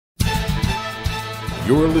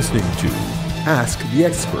You're listening to Ask the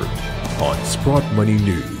Expert on Sprott Money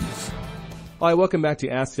News. Hi, welcome back to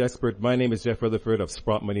Ask the Expert. My name is Jeff Rutherford of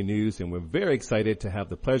Sprott Money News, and we're very excited to have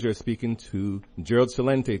the pleasure of speaking to Gerald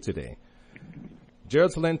Celente today.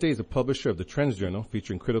 Gerald Celente is a publisher of the Trends Journal,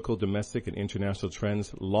 featuring critical domestic and international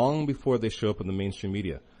trends long before they show up in the mainstream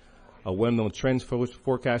media. A well-known trends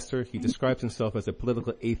forecaster, he describes himself as a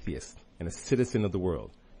political atheist and a citizen of the world.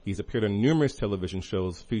 He's appeared on numerous television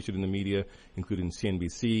shows featured in the media, including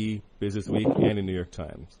CNBC, Business Week, and the New York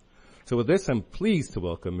Times. So with this, I'm pleased to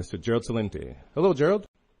welcome Mr. Gerald Celente. Hello, Gerald.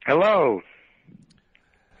 Hello.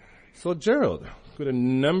 So, Gerald, we've got a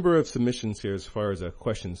number of submissions here as far as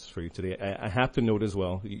questions for you today. I have to note as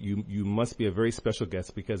well, you must be a very special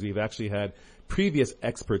guest because we've actually had previous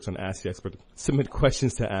experts on Ask the Expert submit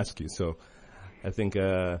questions to ask you. So I think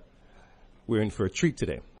we're in for a treat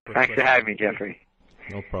today. Thanks for having me, Jeffrey.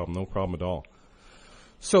 No problem at all.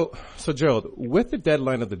 So Gerald, with the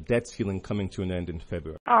deadline of the debt ceiling coming to an end in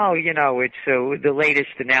February. Oh, it's the latest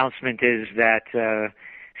announcement is that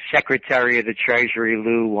Secretary of the Treasury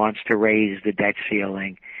Lou wants to raise the debt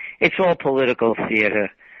ceiling. It's all political theater.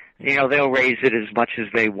 They'll raise it as much as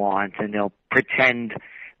they want, and they'll pretend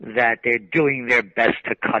that they're doing their best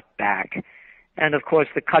to cut back. And of course,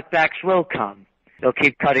 the cutbacks will come. They'll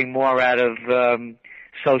keep cutting more out of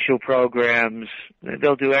social programs.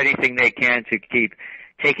 They'll do anything they can to keep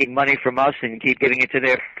taking money from us and keep giving it to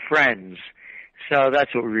their friends. So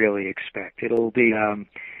that's what we really expect. It'll be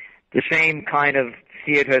the same kind of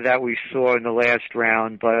theater that we saw in the last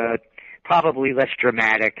round, but probably less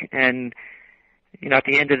dramatic. And, at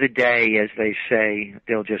the end of the day, as they say,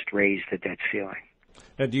 they'll just raise the debt ceiling.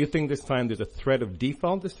 Now, do you think this time there's a threat of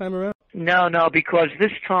default this time around? No, because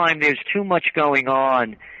this time there's too much going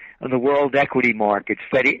on the world equity markets.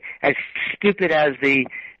 That as stupid as the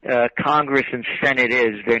Congress and Senate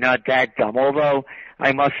is, they're not that dumb. Although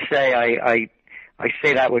I must say, I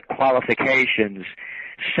say that with qualifications.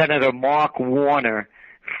 Senator Mark Warner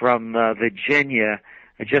from Virginia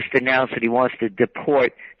just announced that he wants to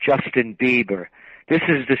deport Justin Bieber. This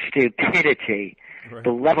is the stupidity, right,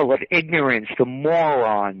 the level of ignorance, the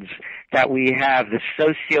morons that we have, the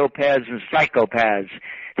sociopaths and psychopaths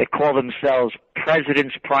that call themselves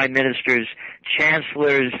presidents, prime ministers,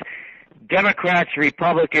 chancellors, Democrats,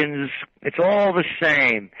 Republicans. It's all the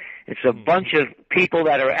same. It's a bunch of people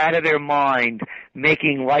that are out of their mind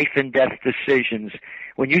making life and death decisions.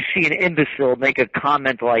 When you see an imbecile make a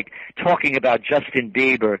comment like talking about Justin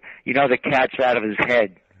Bieber, the cat's out of his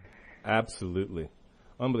head. Absolutely.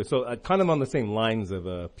 Unbelievable. So kind of on the same lines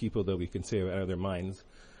of people that we can say are out of their minds.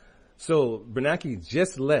 So Bernanke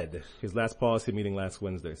just led his last policy meeting last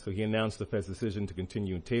Wednesday. So he announced the Fed's decision to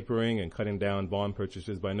continue tapering and cutting down bond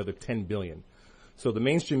purchases by another $10 billion. So the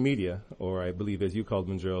mainstream media, or I believe as you called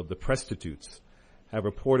them, Gerald, the prostitutes, have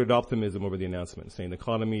reported optimism over the announcement, saying the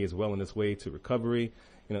economy is well on its way to recovery.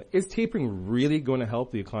 Is tapering really going to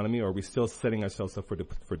help the economy, or are we still setting ourselves up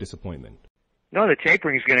for disappointment? No, the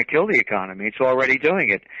tapering is going to kill the economy. It's already doing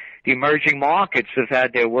it. The emerging markets have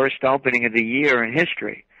had their worst opening of the year in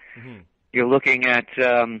history. Mm-hmm. You're looking at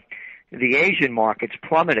the Asian markets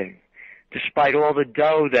plummeting, despite all the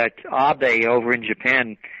dough that Abe over in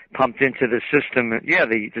Japan pumped into the system. Yeah,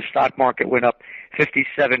 the stock market went up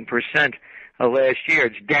 57% last year.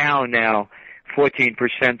 It's down now 14%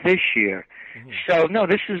 this year. Mm-hmm. So no,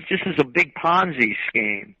 this is a big Ponzi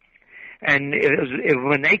scheme. And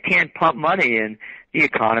when they can't pump money in, the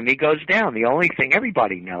economy goes down. The only thing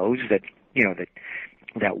everybody knows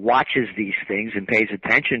that watches these things and pays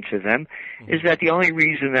attention to them is that the only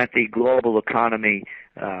reason that the global economy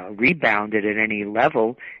rebounded at any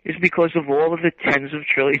level is because of all of the tens of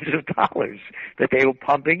trillions of dollars that they were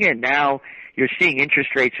pumping in. Now you're seeing interest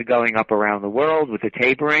rates are going up around the world with the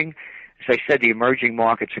tapering. As I said, the emerging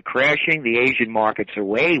markets are crashing. The Asian markets are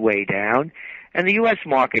way, way down. And the U.S.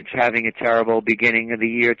 market's having a terrible beginning of the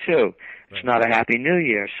year, too. It's not a happy new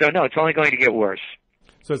year. So, no, it's only going to get worse.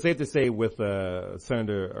 So it's safe to say with Janet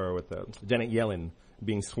Yellen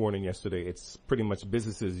being sworn in yesterday, it's pretty much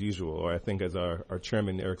business as usual, or I think as our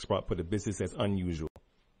chairman, Eric Sprott, put it, business as unusual.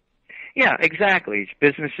 Yeah, exactly. It's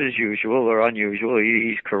business as usual or unusual.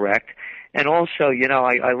 He's correct. And also,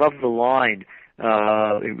 I love the line.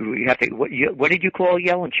 We have to. What did you call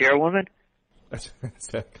Yellen, chairwoman? That's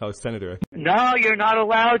college senator. No, you're not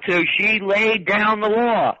allowed to. She laid down the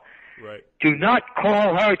law. Right. Do not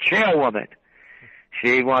call her chairwoman.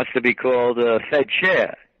 She wants to be called Fed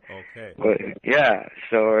chair. Okay. But, yeah.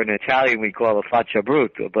 So in Italian we call her faccia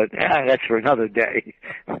brutta, but that's for another day.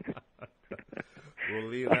 We'll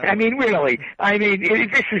leave that really.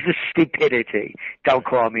 This is a stupidity. Don't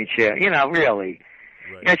call me chair. Really.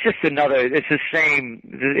 Right. It's just another. It's the same.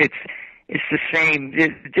 It's the same,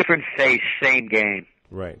 different face, same game.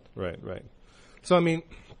 Right. So, I mean,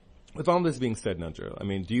 with all this being said now, Gerald, I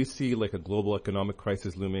mean, do you see like a global economic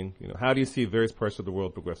crisis looming? You know, how do you see various parts of the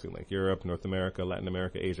world progressing, like Europe, North America, Latin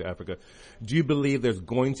America, Asia, Africa? Do you believe there's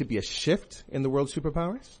going to be a shift in the world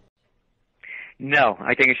superpowers? No,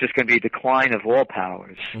 I think it's just going to be a decline of all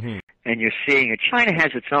powers. Mm-hmm. And you're seeing it. China has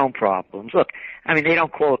its own problems. Look, I mean, they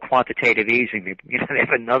don't call it quantitative easing. They have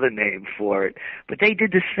another name for it. But they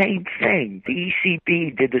did the same thing. The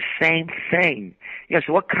ECB did the same thing.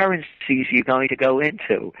 So what currencies are you going to go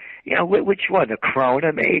into? Which one? The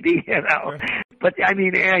krona, maybe? But, I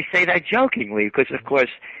mean, I say that jokingly because, of course,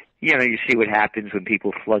 you see what happens when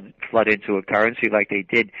people flood into a currency like they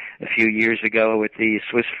did a few years ago with the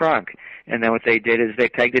Swiss franc. And then what they did is they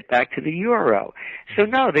pegged it back to the euro. So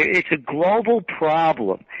no, it's a global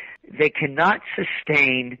problem. They cannot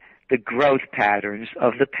sustain the growth patterns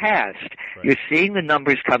of the past. Right. You're seeing the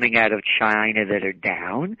numbers coming out of China that are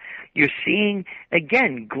down. You're seeing,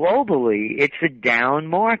 again, globally, it's a down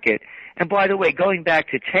market. And by the way, going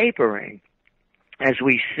back to tapering, as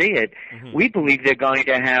we see it, we believe they're going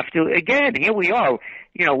to have to, again, here we are,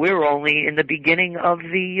 we're only in the beginning of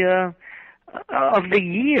the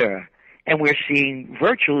year. And we're seeing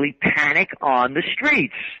virtually panic on the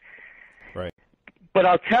streets. Right. But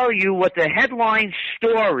I'll tell you what the headline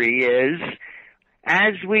story is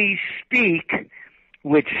as we speak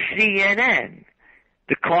with CNN,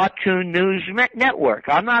 the Cartoon News Network.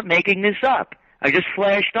 I'm not making this up. I just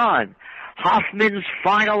flashed on. Hoffman's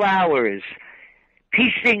final hours,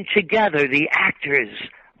 piecing together the actor's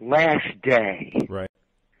last day. Right.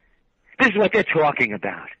 This is what they're talking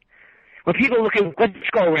about. When people look at, let's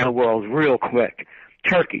go around the world real quick.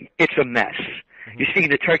 Turkey, it's a mess. You're seeing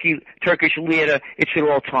the Turkish lira, it's at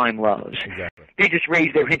all-time lows. Exactly. They just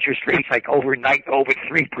raised their interest rates like overnight, over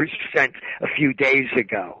 3% a few days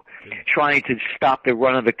ago, trying to stop the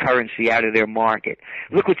run of the currency out of their market.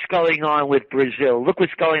 Look what's going on with Brazil. Look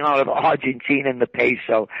what's going on with Argentina and the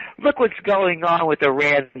peso. Look what's going on with the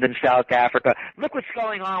rand in South Africa. Look what's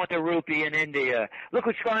going on with the rupee in India. Look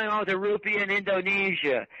what's going on with the rupee in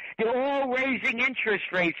Indonesia. They're all raising interest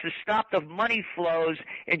rates to stop the money flows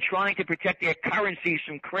and trying to protect their currencies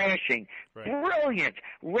from crashing. Right. Brilliant.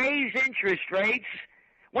 Raise interest rates.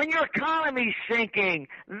 When your economy's sinking,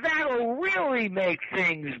 that'll really make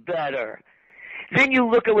things better. Then you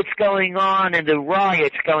look at what's going on and the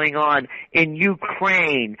riots going on in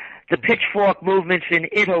Ukraine, the pitchfork movements in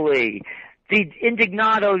Italy, the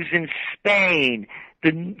indignados in Spain,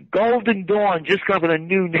 the Golden Dawn just got with a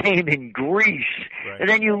new name in Greece. Right. And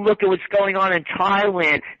then you look at what's going on in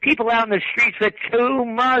Thailand. People out in the streets for 2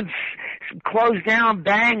 months, closed down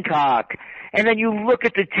Bangkok. And then you look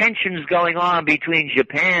at the tensions going on between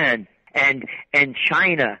Japan and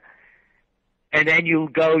China. And then you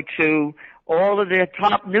go to all of the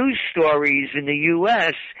top news stories in the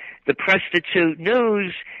U.S., the prostitute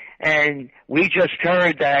news, and we just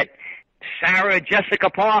heard that Sarah Jessica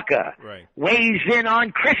Parker weighs in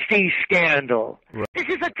on Christie's scandal. Right. This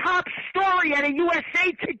is a top story at a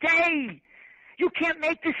USA Today. You can't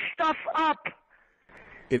make this stuff up.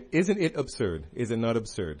 Isn't it absurd? Is it not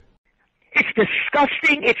absurd? It's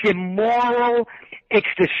disgusting, it's immoral, it's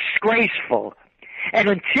disgraceful. And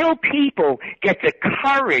until people get the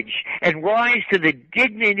courage and rise to the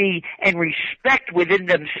dignity and respect within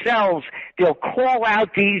themselves, they'll call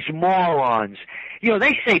out these morons.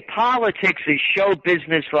 They say politics is show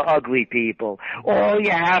business for ugly people. All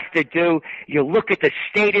you have to do, you look at the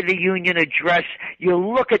State of the Union address, you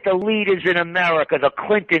look at the leaders in America, the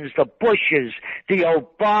Clintons, the Bushes, the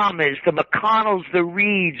Obamas, the McConnells, the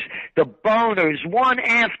Reids, the Boners, one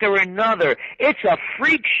after another. It's a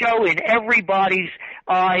freak show in everybody's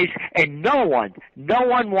eyes, and no one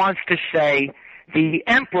wants to say the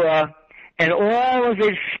emperor and all of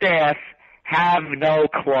his staff have no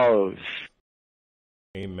clothes.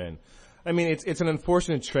 Amen. I mean, it's an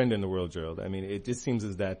unfortunate trend in the world, Gerald. I mean, it just seems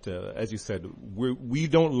as that, as you said, we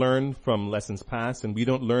don't learn from lessons past, and we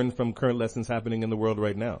don't learn from current lessons happening in the world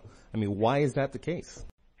right now. I mean, why is that the case?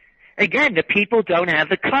 Again, the people don't have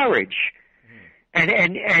the courage. And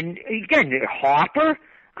again, Harper,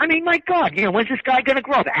 I mean, my God, when's this guy going to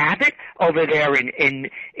grow up? Abbott over there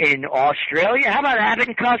in Australia? How about Abbott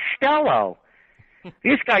and Costello?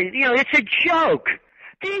 This guy, it's a joke.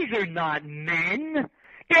 These are not men.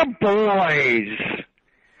 They're boys.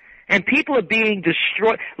 And people are being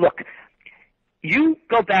destroyed. Look, you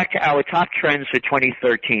go back to our top trends for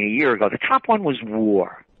 2013, a year ago. The top one was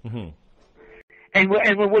war. Mm-hmm.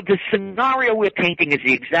 The scenario we're painting is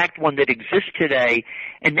the exact one that exists today,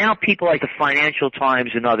 and now people like the Financial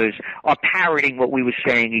Times and others are parroting what we were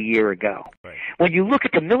saying a year ago. Right. When you look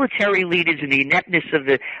at the military leaders and the ineptness of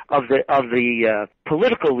the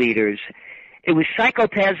political leaders, it was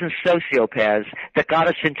psychopaths and sociopaths that got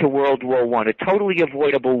us into World War I, a totally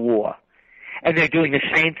avoidable war. And they're doing the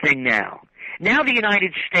same thing now. Now the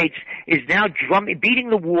United States is now beating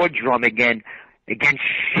the war drum again against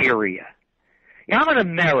Syria. Now, I'm an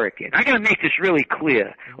American. I got to make this really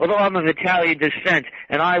clear. Although I'm of Italian descent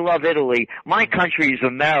and I love Italy, my country is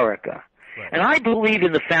America. Right. And I believe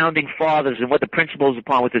in the founding fathers and what the principles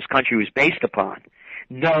upon what this country was based upon.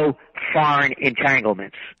 No foreign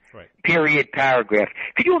entanglements. Right. Period, paragraph.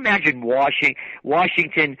 Could you imagine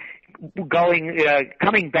Washington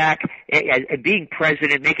coming back and being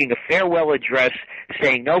president, making a farewell address,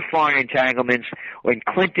 saying no foreign entanglements, or in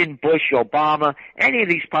Clinton, Bush, Obama, any of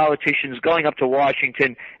these politicians going up to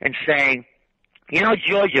Washington and saying, you know,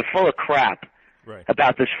 George, you're full of crap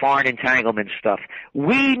about this foreign entanglement stuff.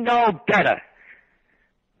 We know better.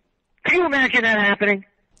 Can you imagine that happening?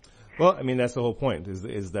 Well, I mean, that's the whole point,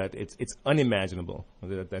 is that it's unimaginable.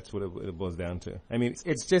 That's what it boils down to. I mean,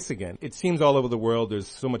 it's just, again, it seems all over the world there's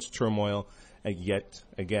so much turmoil, and yet,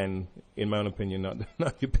 again, in my own opinion,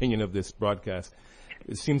 not the opinion of this broadcast,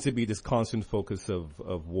 it seems to be this constant focus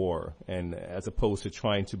of war, and as opposed to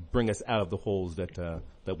trying to bring us out of the holes that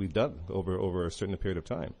we've dug over a certain period of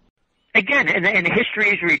time. Again, and history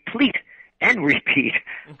is replete and repeat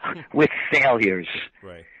with failures.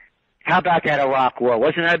 Right. How about that Iraq War?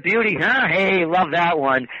 Wasn't that a beauty? Huh? Hey, love that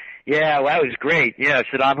one. Yeah, well, that was great. Yeah,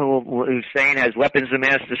 Saddam Hussein has weapons of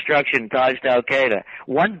mass destruction, ties to Al-Qaeda.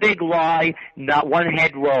 One big lie, not one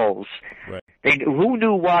head rolls. Right. Who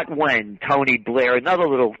knew what when? Tony Blair, another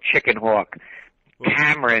little chicken hawk.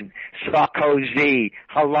 Cameron, Sarkozy,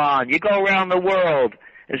 Hollande. You go around the world,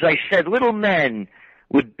 as I said, little men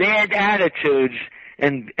with bad attitudes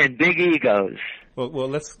and big egos. Well,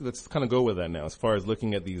 let's kind of go with that now, as far as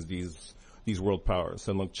looking at these world powers.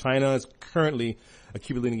 So, look, China is currently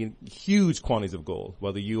accumulating huge quantities of gold,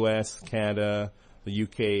 while the U.S., Canada, the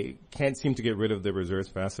UK can't seem to get rid of their reserves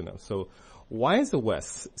fast enough. So, why is the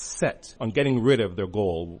West set on getting rid of their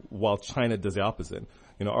gold while China does the opposite?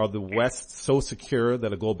 You know, are the West so secure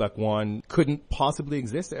that a gold-backed yuan couldn't possibly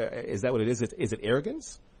exist? Is that what it is? Is it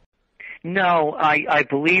arrogance? No, I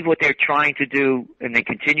believe what they're trying to do, and they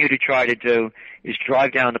continue to try to do, is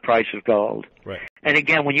drive down the price of gold. Right. And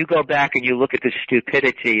again, when you go back and you look at the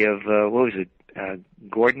stupidity of,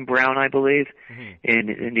 Gordon Brown, I believe, in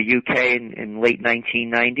the UK in late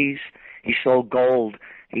 1990s, he sold gold.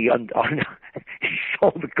 He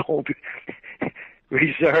sold the gold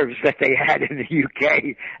reserves that they had in the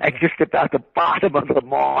UK at just about the bottom of the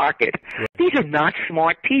market. Right. These are not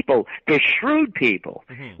smart people. They're shrewd people,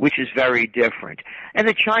 which is very different. And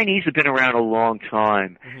the Chinese have been around a long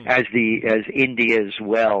time, as India as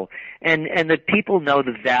well. And the people know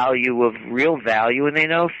the value of real value, and they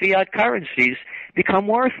know fiat currencies become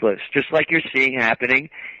worthless, just like you're seeing happening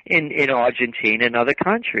in Argentina and other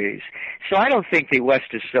countries. So I don't think the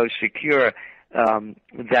West is so secure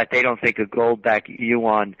that they don't think a gold-backed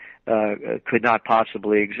yuan could not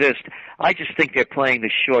possibly exist. I just think they're playing the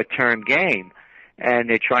short-term game, and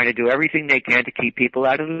they're trying to do everything they can to keep people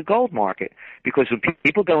out of the gold market. Because when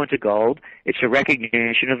people go into gold, it's a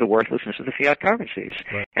recognition of the worthlessness of the fiat currencies.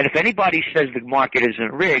 Right. And if anybody says the market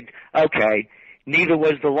isn't rigged, okay, neither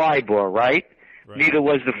was the LIBOR, right? Neither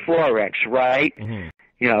was the Forex, right?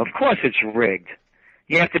 You know, of course it's rigged.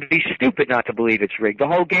 You have to be stupid not to believe it's rigged. The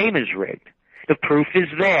whole game is rigged. The proof is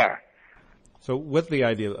there. So with the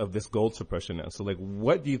idea of this gold suppression now, so like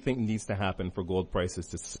what do you think needs to happen for gold prices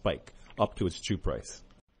to spike up to its true price?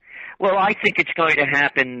 Well, I think it's going to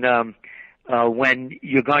happen when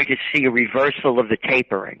you're going to see a reversal of the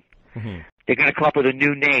tapering. They're going to come up with a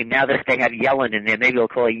new name. Now that they have Yellen in there, maybe they'll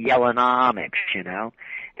call it Yellenomics, you know.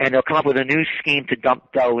 And they'll come up with a new scheme to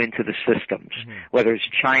dump dough into the systems, whether it's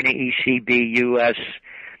China, ECB, U.S.,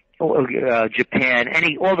 Japan,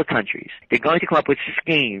 all the countries. They're going to come up with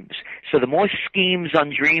schemes. So the more schemes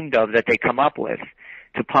undreamed of that they come up with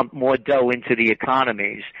to pump more dough into the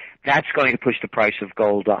economies, that's going to push the price of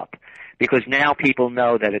gold up. Because now people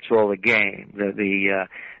know that it's all a game,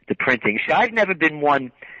 the printing. See, I've never been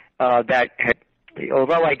one that had,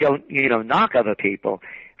 although I don't, knock other people,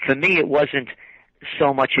 for me it wasn't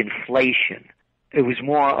so much inflation. It was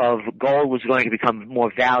more of gold was going to become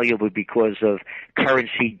more valuable because of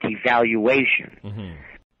currency devaluation.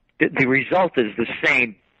 The result is the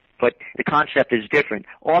same, but the concept is different.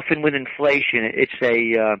 Often with inflation, it's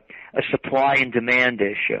a supply and demand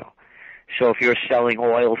issue. So if you're selling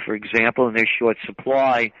oil, for example, and there's short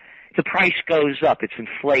supply, the price goes up. It's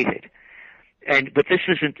inflated. But this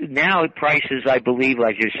isn't, now prices, I believe,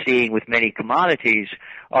 like you're seeing with many commodities,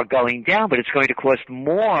 are going down, but it's going to cost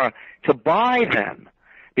more to buy them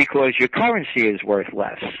because your currency is worth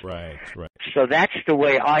less. Right. So that's the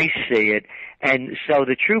way I see it. And so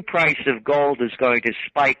the true price of gold is going to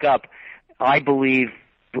spike up, I believe,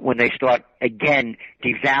 when they start, again,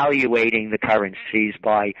 devaluating the currencies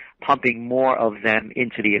by pumping more of them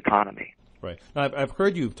into the economy. Right. Now, I've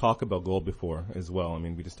heard you talk about gold before as well. I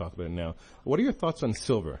mean, we just talked about it now. What are your thoughts on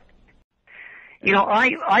silver? You know,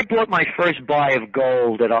 I bought my first buy of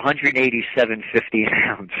gold at 187.50 an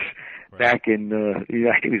ounce back in,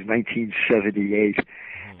 I think it was 1978.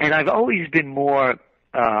 Mm-hmm. And I've always been more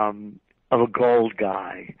of a gold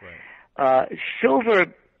guy. Right. Silver,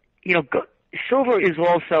 you know, silver is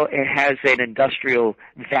also, it has an industrial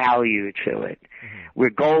value to it, where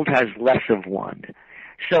gold has less of one.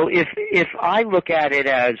 So if I look at it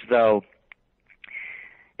as though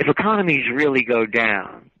if economies really go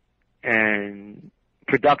down and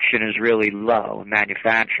production is really low in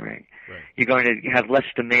manufacturing, right, you're going to have less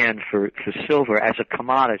demand for silver as a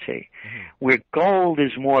commodity, where gold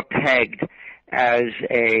is more pegged as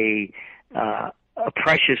a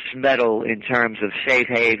precious metal in terms of safe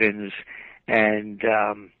havens and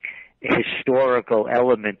historical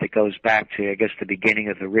element that goes back to, I guess, the beginning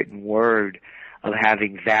of the written word of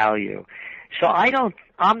having value. So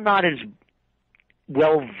I'm not as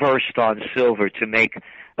well versed on silver to make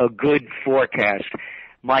a good forecast.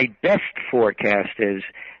 My best forecast is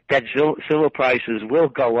that silver prices will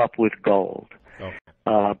go up with gold. Okay.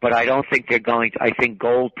 But I don't think they're going to, I think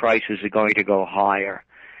gold prices are going to go higher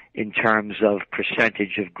in terms of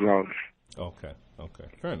percentage of growth. Okay.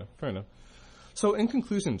 Fair enough. So in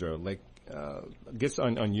conclusion, Gerald, I guess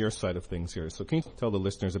on your side of things here, so can you tell the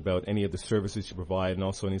listeners about any of the services you provide and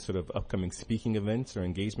also any sort of upcoming speaking events or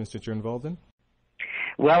engagements that you're involved in?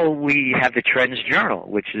 Well, we have the Trends Journal,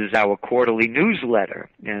 which is our quarterly newsletter,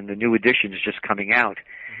 and the new edition is just coming out.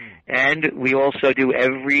 And we also do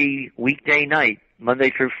every weekday night,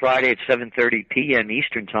 Monday through Friday at 7:30 p.m.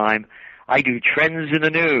 Eastern Time, I do Trends in the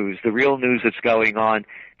News, the real news that's going on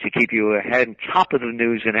to keep you ahead, top of the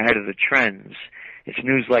news and ahead of the trends. It's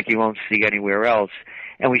news like you won't see anywhere else.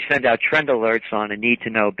 And we send out trend alerts on a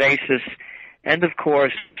need-to-know basis. And, of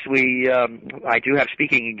course, I do have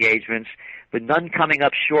speaking engagements, but none coming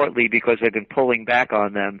up shortly because I've been pulling back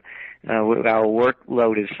on them. Our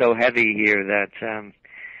workload is so heavy here that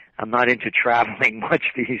I'm not into traveling much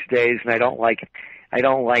these days, and I don't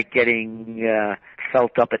like getting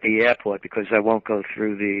felt up at the airport because I won't go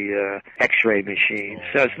through the X-ray machine.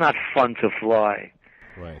 So it's not fun to fly.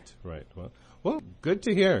 Right. Well, good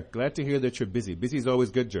to hear. Glad to hear that you're busy. Busy is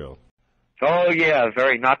always good, Gerald. Oh, yeah,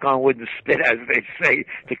 very knock on wood and spit, as they say,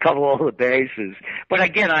 to cover all the bases. But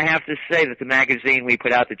again, I have to say that the magazine we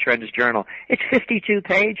put out, the Trends Journal, it's 52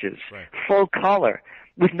 pages, right, full color,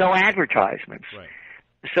 with no advertisements. Right.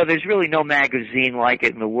 So there's really no magazine like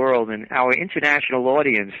it in the world, and our international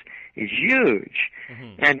audience is huge.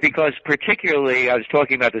 And because particularly, I was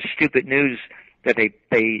talking about the stupid news that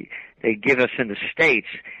they give us in the States,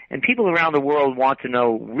 and people around the world want to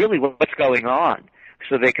know really what's going on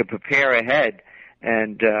so they can prepare ahead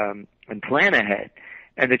and plan ahead.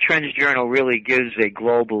 And the Trends Journal really gives a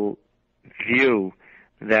global view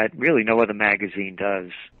that really no other magazine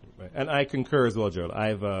does. Right. And I concur as well, Gerald.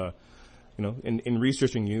 I've in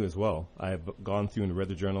researching you as well, I've gone through and read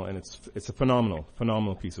the journal, and it's a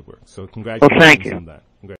phenomenal piece of work. So congratulations on that.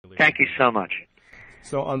 Congratulations. Thank you so much.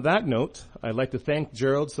 So on that note, I'd like to thank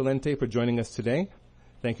Gerald Celente for joining us today.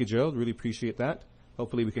 Thank you, Gerald. Really appreciate that.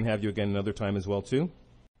 Hopefully we can have you again another time as well, too.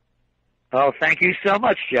 Oh, thank you so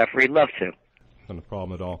much, Jeffrey. Love to. Not a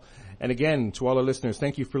problem at all. And again, to all our listeners,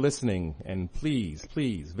 thank you for listening. And please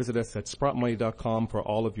visit us at sprottmoney.com for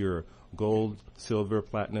all of your gold, silver,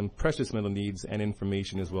 platinum, precious metal needs and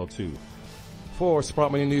information as well, too. For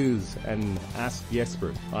Sprott Money News and Ask the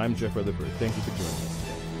Expert, I'm Jeff Rutherford. Thank you for joining us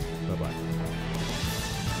today. Bye-bye.